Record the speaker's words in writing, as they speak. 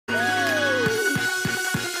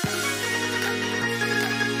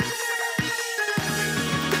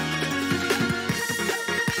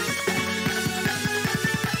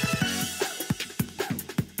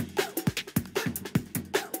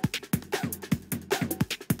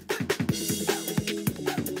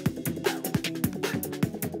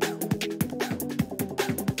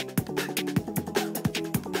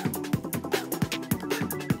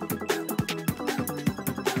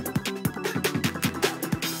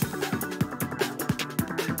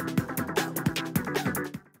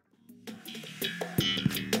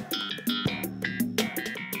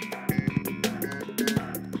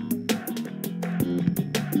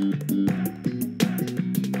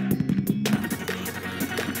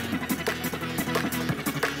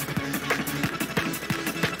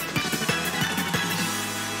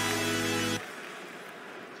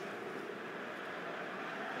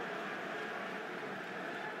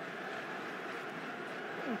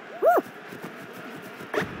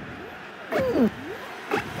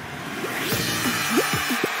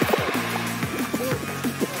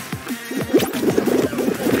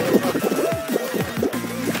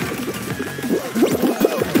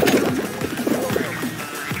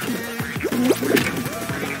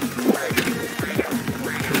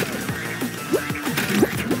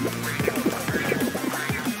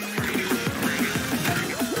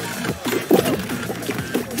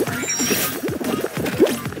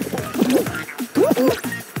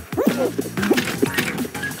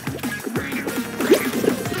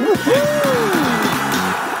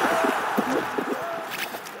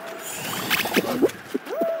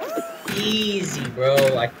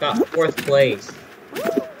I got 4th place.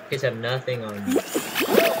 Kids have nothing on me.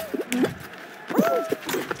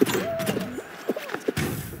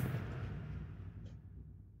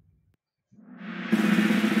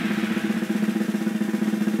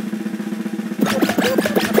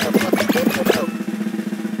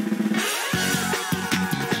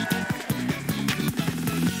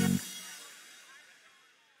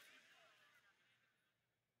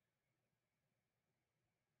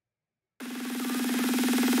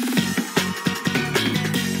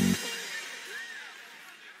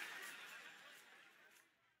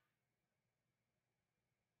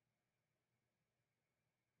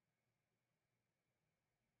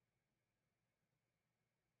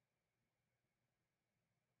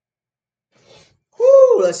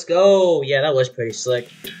 Woo, let's go. Yeah, that was pretty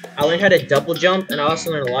slick. I learned how to double jump, and I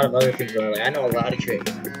also learned a lot of other things early. I know a lot of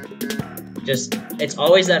tricks. Just, it's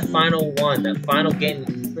always that final one, that final game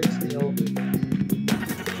that tricks me over.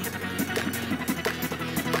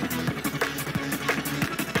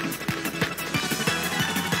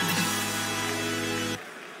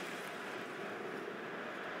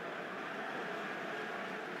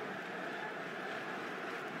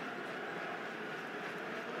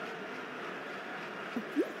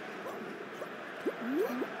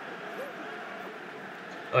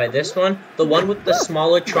 Alright, this one, the one with the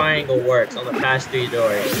smaller triangle works on the past 3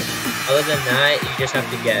 doors. Other than that, you just have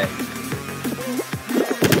to guess.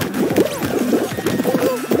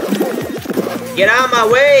 Get out of my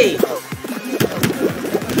way!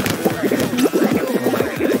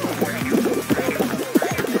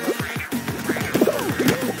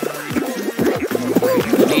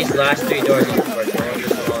 These last 3 doors don't work.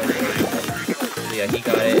 So yeah, he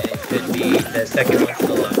got it. It should be the second one to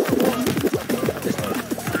the left.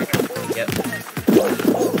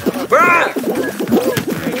 Bruh!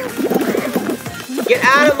 Get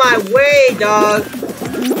out of my way, dog!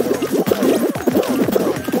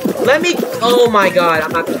 Let me... Oh my god,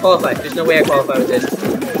 I'm not gonna qualify. There's no way I qualify with this.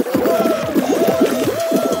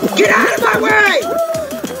 Get out of my way!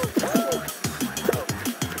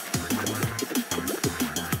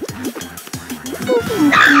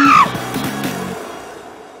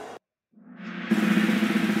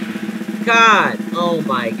 God! Oh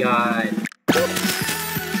my god.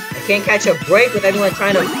 I can't catch a break with everyone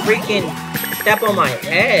trying to freaking step on my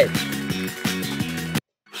head.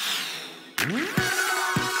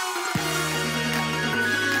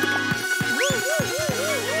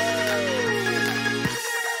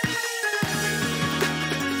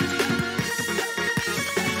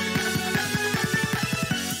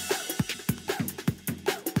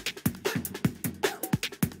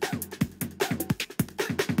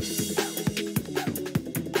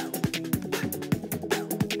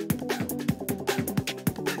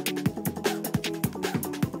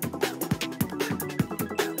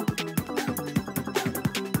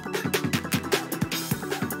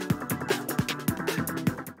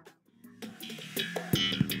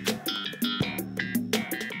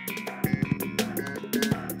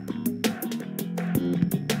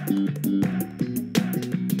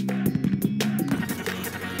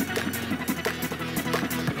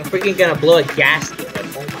 Freaking gonna blow a gasket. Like,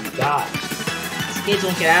 oh my god. These kids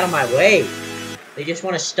won't get out of my way. They just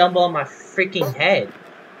want to stumble on my freaking head.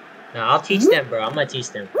 No, I'll teach them, bro. I'm gonna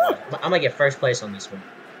teach them. I'm gonna get 1st place on this one.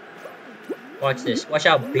 Watch this. Watch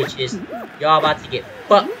out, bitches. Y'all about to get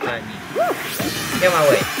fucked by me. Get out of my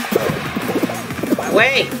way. My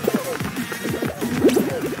way!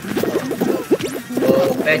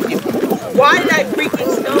 Oh, bet you. Why did I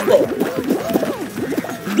freaking stumble?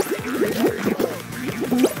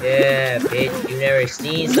 Yeah, bitch, you never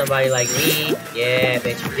seen somebody like me. Yeah,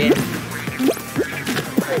 bitch, you didn't.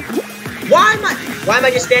 Why am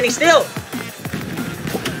I just standing still?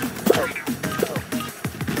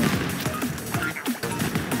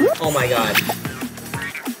 Oh my god.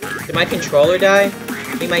 Did my controller die? I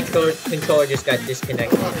think my controller just got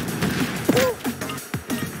disconnected.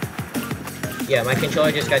 Yeah, my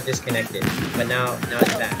controller just got disconnected. But now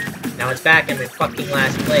it's back. Now it's back. I'm in fucking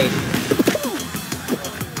last place.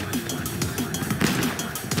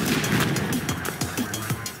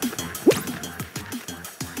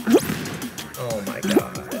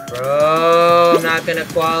 Bro, I'm not gonna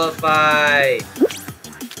qualify.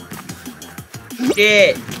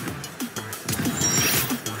 Shit.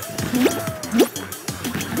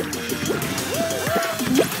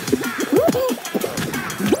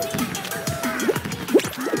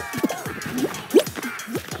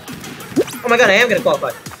 Oh my god, I am gonna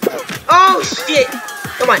qualify. Oh shit!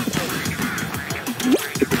 Come on.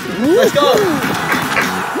 Let's go.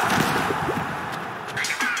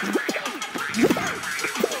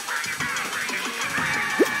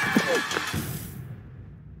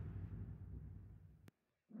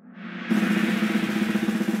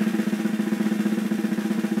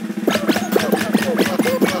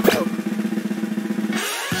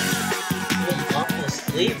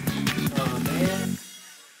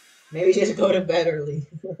 Maybe just go to bed early.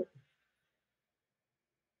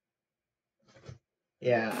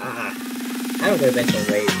 Yeah, I don't go to bed till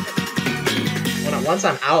late. Once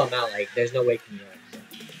I'm out, like, there's no waking me up. So.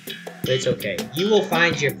 But it's okay. You will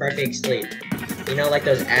find your perfect sleep. You know, like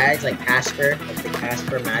those ads, like Casper, like the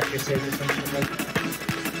Casper mattresses or something like that.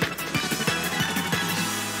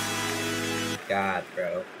 God,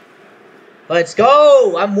 bro. Let's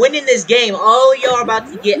go! I'm winning this game. All y'all are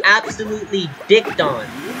about to get absolutely dicked on.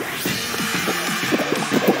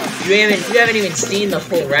 You haven't even seen the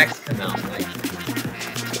full Rex come out. Like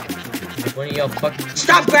one of y'all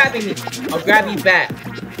stop grabbing me! I'll grab you back.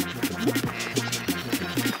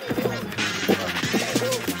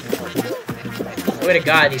 Swear to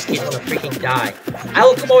God, these kids wanna freaking die. I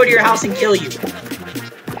will come over to your house and kill you.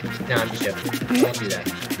 No, I'm just joking. Don't do that.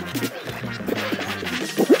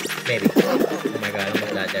 Maybe. Oh my God, I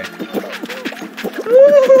almost died there.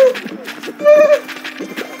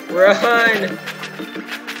 Run!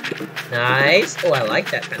 Nice. Oh, I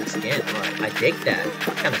like that kind of skin. Oh, I dig that.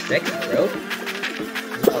 Kind of sexy, bro.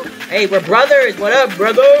 Hey, we're brothers. What up,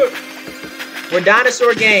 brother? We're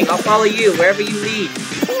Dinosaur Gang. I'll follow you wherever you lead.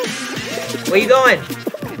 Where you going?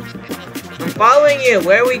 I'm following you.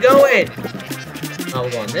 Where are we going? Oh,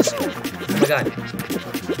 we're going this way. Oh my God.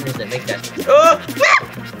 How does that make that? Oh!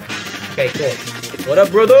 Okay, cool. What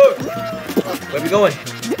up, brother? Where are we going?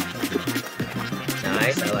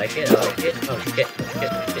 Nice. I like it. I like it. Oh shit. Oh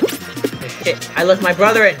shit. Oh shit. Shit, I left my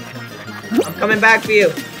brother in. I'm coming back for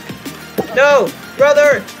you. No,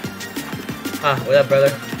 brother. What up,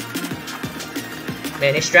 brother?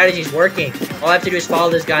 Man, his strategy's working. All I have to do is follow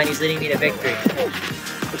this guy, and he's leading me to victory.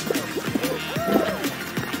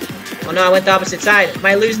 Oh no, I went the opposite side. I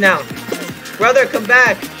might lose now. Brother, come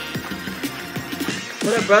back.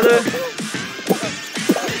 What up, brother?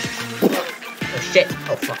 Oh shit.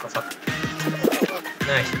 Oh fuck. Oh fuck.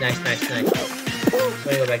 Nice. Want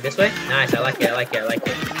to go back this way? Nice, I like it. Oh,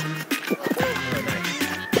 nice.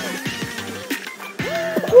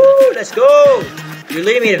 Woo, let's go! You're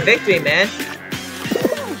leading me to victory, man.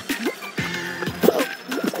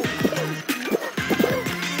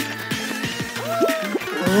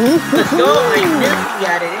 Let's go! I knew you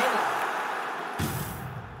got it in.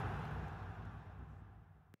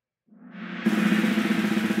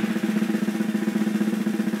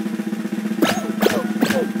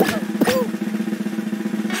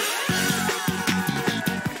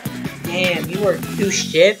 Damn, you work 2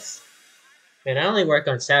 shifts? Man, I only work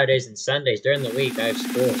on Saturdays and Sundays. During the week, I have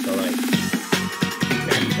school, so, like,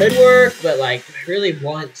 I could work, but, like, I really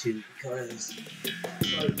want to, because,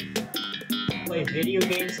 like, play video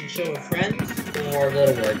games and chill with friends, or go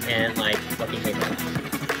to work and, like, fucking hate my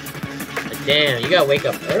life. But damn, you gotta wake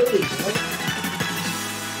up early, bro.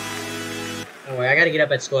 Don't worry, I gotta get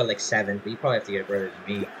up at school at, like, 7, but you probably have to get up earlier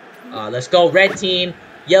than me. Let's go, red team.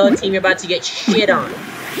 Yellow team, you're about to get shit on.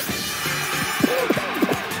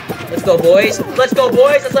 Let's go, boys. Let's go,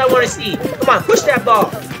 boys. That's what I want to see. Come on, push that ball.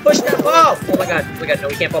 Push that ball. Oh my God. No,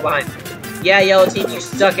 we can't fall behind. Yeah, yellow team, you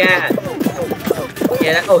suck ass.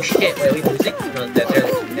 Yeah, oh shit. Wait, are we losing? No, there.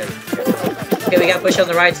 Okay, we gotta push on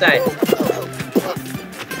the right side.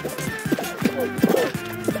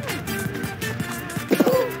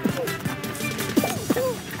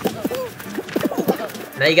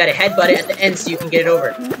 Now you gotta headbutt it at the end so you can get it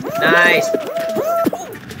over. Nice.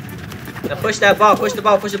 Now push that ball, push the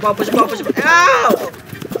ball. Ow!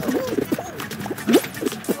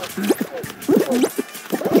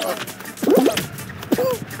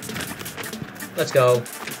 Let's go.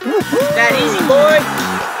 That easy, boy!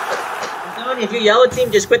 I'm telling you, if you're yellow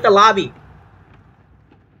team, just quit the lobby.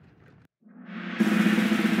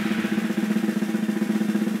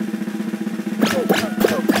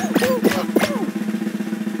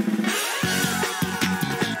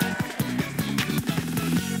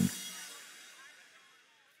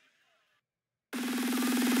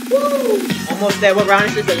 Woo! Almost there. What round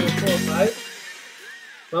is this? 4 or 5?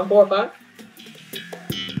 Round 4 or 5?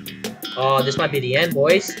 Oh, this might be the end,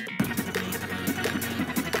 boys.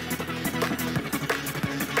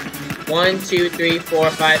 1, 2, 3, 4,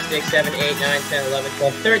 5, 6, 7, 8, 9, 10, 11,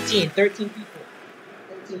 12, 13. 13 people.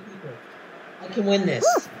 13 people. I can win this.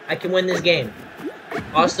 I can win this game.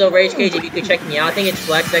 Also, Rage Cage, if you could check me out, I think it's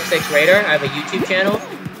FlexXX Radar. I have a YouTube channel.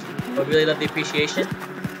 I would really love the appreciation.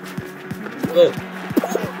 Whoa.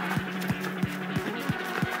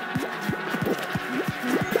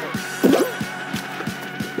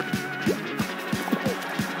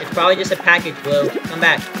 Probably just a package, Blue. Come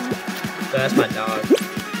back. So that's my dog. I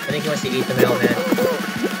think he wants to eat the mailman.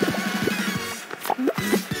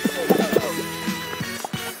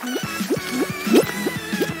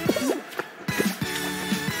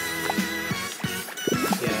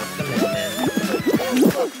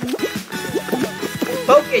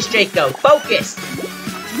 Focus, Draco. Focus.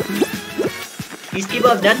 These people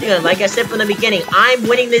have nothing on. Like I said from the beginning, I'm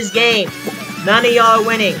winning this game. None of y'all are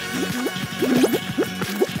winning.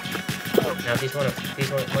 Now, if one of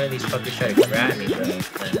these fuckers try to grab me, bro,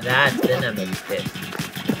 then I'm gonna be pissed.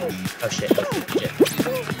 Oh shit! Oh shit!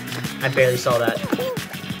 I barely saw that.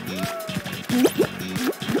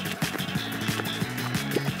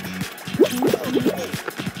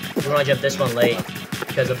 You wanna jump this one late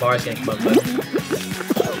because the bar's gonna come up.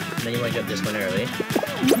 And then you wanna jump this one early.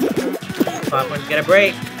 Platform's gonna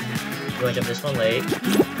break. You wanna jump this one late.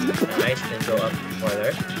 Nice. Then go up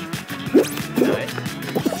further. Nice.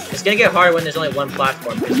 It's gonna get hard when there's only one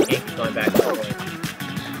platform because you can't keep going back and forth.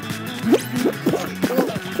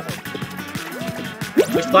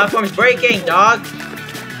 Which platform's breaking, dog?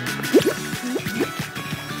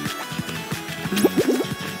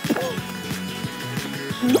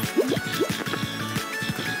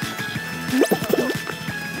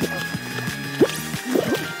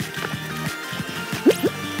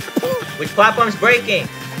 Which platform's breaking?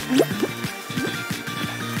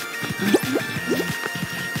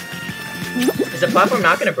 Is the platform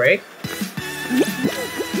not gonna break?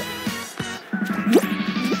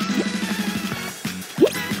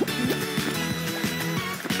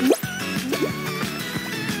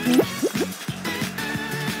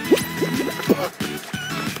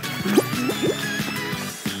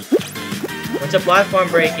 What's a platform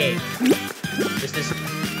breaking? This is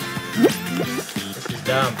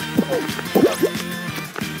dumb.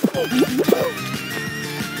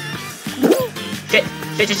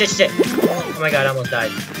 Shit. Oh my god, I almost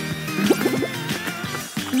died.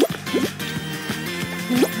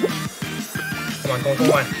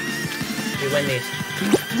 Come on. We win these.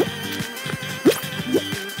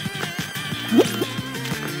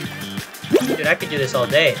 Dude, I could do this all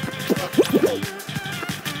day.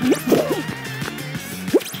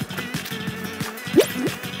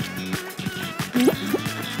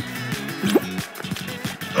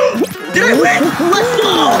 Did I win? Let's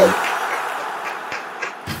go!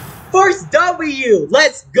 First W!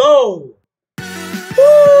 Let's go! Woo!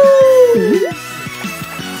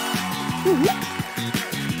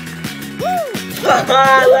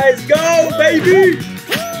 Let's go, baby!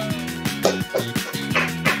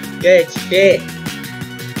 Good shit.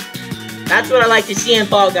 That's what I like to see in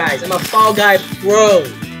Fall Guys. I'm a Fall Guy pro.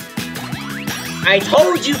 I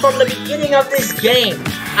told you from the beginning of this game,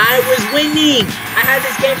 I was winning. I had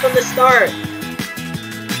this game from the start.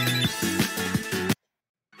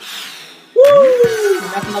 Woo!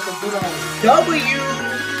 Nothing like a good old W.